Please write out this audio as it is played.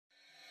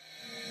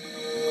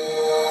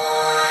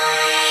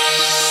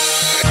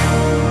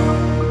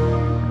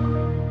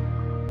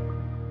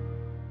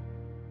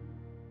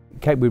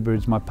Kate Whitbread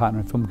is my partner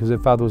in film because her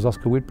father was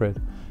Oscar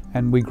Whitbread.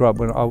 And we grew up,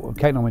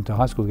 Kate and I went to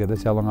high school together,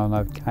 that's how long I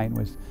know Kate.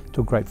 We're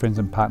still great friends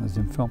and partners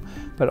in film.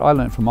 But I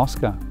learned from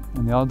Oscar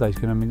in the old days.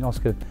 You know, I mean,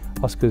 Oscar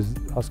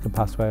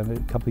passed away a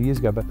couple of years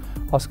ago, but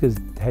Oscar's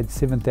had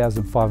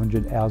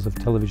 7,500 hours of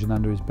television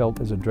under his belt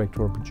as a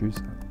director or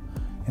producer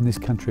in this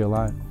country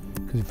alone.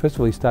 Because first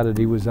of all,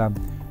 he was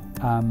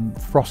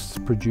Frost's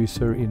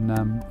producer in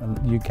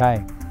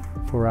UK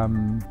for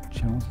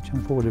Channel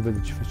 4, whatever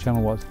the first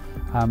channel was,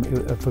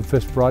 for the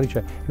first variety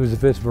show. He was the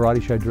first variety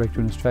show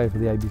director in Australia for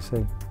the ABC.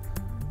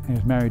 And he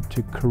was married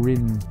to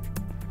Corinne,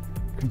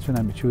 I couldn't her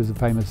name, but she was a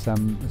famous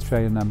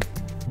Australian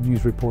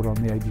news reporter on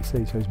the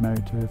ABC, so he was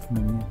married to her for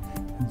many years.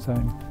 And so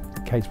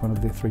Kate's one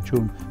of their 3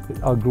 children.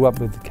 But I grew up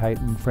with Kate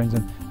and friends,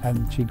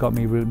 and she got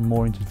me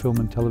more into film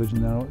and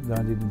television than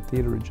I did in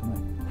theatre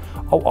originally.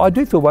 I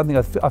do feel one thing,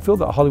 I feel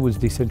that Hollywood's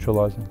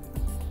decentralising.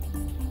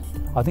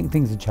 I think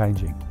things are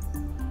changing.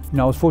 You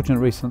know, I was fortunate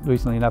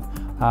recently enough,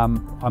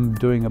 I'm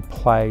doing a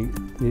play,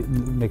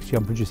 next year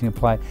I'm producing a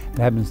play. It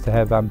happens to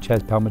have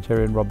Chaz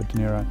Palminteri and Robert De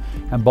Niro,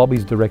 and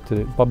Bobby's directed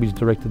it. Bobby's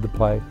directed the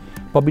play.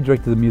 Bobby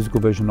directed the musical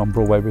version on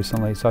Broadway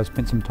recently, so I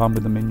spent some time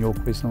with them in York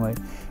recently.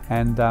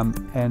 And I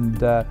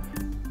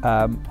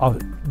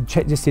was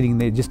just sitting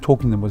there, just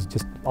talking to them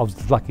I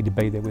was lucky to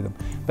be there with them.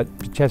 But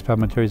Chaz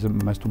Palminteri is the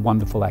most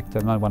wonderful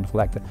actor, not a wonderful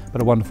actor,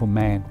 but a wonderful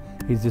man.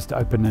 He's just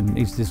open and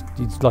he's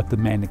like the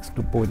man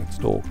boy next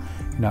door,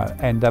 you know.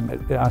 And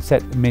I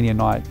sat many a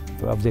night,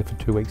 I was there for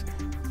 2 weeks.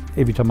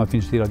 Every time I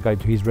finished it, I'd go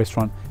to his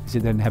restaurant,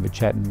 sit there and have a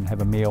chat and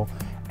have a meal,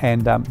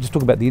 and just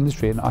talk about the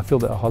industry. And I feel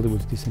that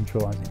Hollywood's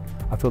decentralising.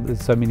 I feel that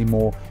there's so many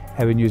more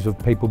avenues of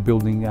people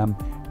building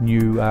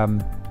new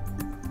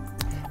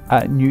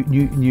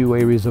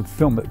areas of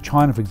film. But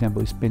China, for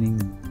example, is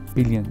spending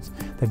billions.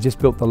 They've just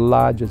built the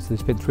largest. They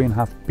spent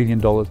 $3.5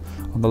 billion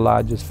on the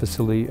largest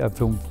facility,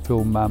 film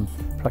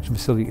production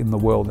facility in the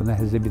world, and that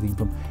has everything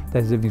from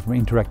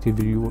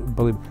interactivity.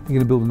 They're going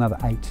to build another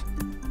 8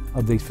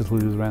 of these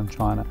facilities around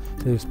China.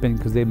 So they're spending,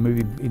 because their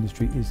movie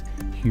industry is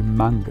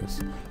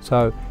humongous.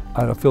 So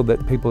I feel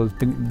that people have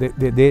been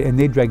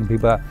they're dragging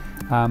people out.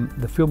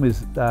 The film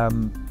is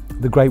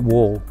The Great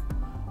Wall.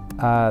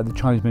 The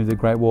Chinese movie The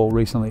Great Wall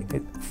recently.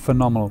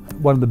 Phenomenal.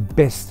 One of the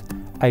best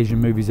Asian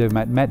movies ever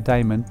made. Matt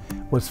Damon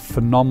was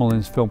phenomenal in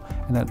his film,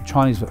 and that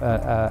Chinese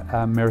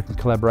American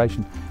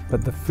collaboration.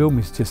 But the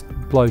film just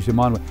blows your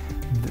mind.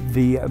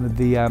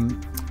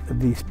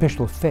 The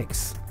special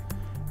effects,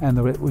 and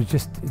I was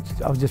just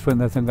went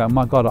there thinking, oh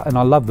my God! And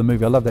I love the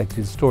movie. I love that.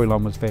 The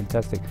storyline was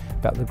fantastic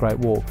about the Great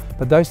Wall.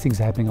 But those things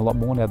are happening a lot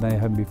more now than they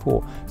have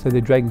before. So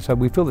they're dragging. So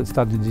we feel that it's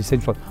starting to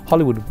decentralise.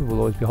 Hollywood will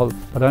always be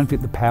Hollywood, but I don't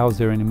think the power's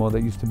there anymore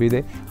that used to be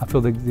there. I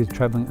feel they're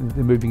travelling,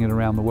 they're moving it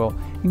around the world.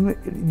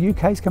 The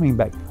UK's coming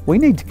back. We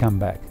need to come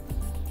back.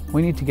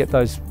 We need to get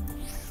those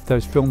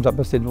films up.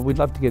 I said, well, we'd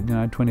love to get, you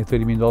know, $20 or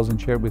 $30 million and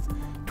share it with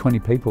 20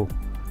 people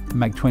and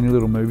make 20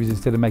 little movies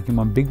instead of making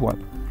one big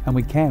one. And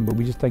we can, but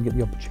we just don't get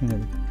the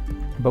opportunity.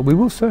 But we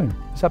will soon.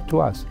 It's up to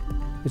us.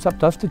 It's up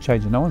to us to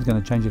change it. No one's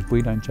going to change it if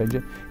we don't change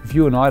it. If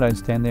you and I don't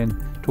stand there and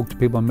talk to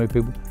people and move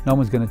people, no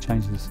one's going to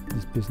change this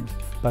business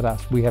but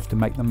us. We have to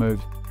make the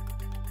moves.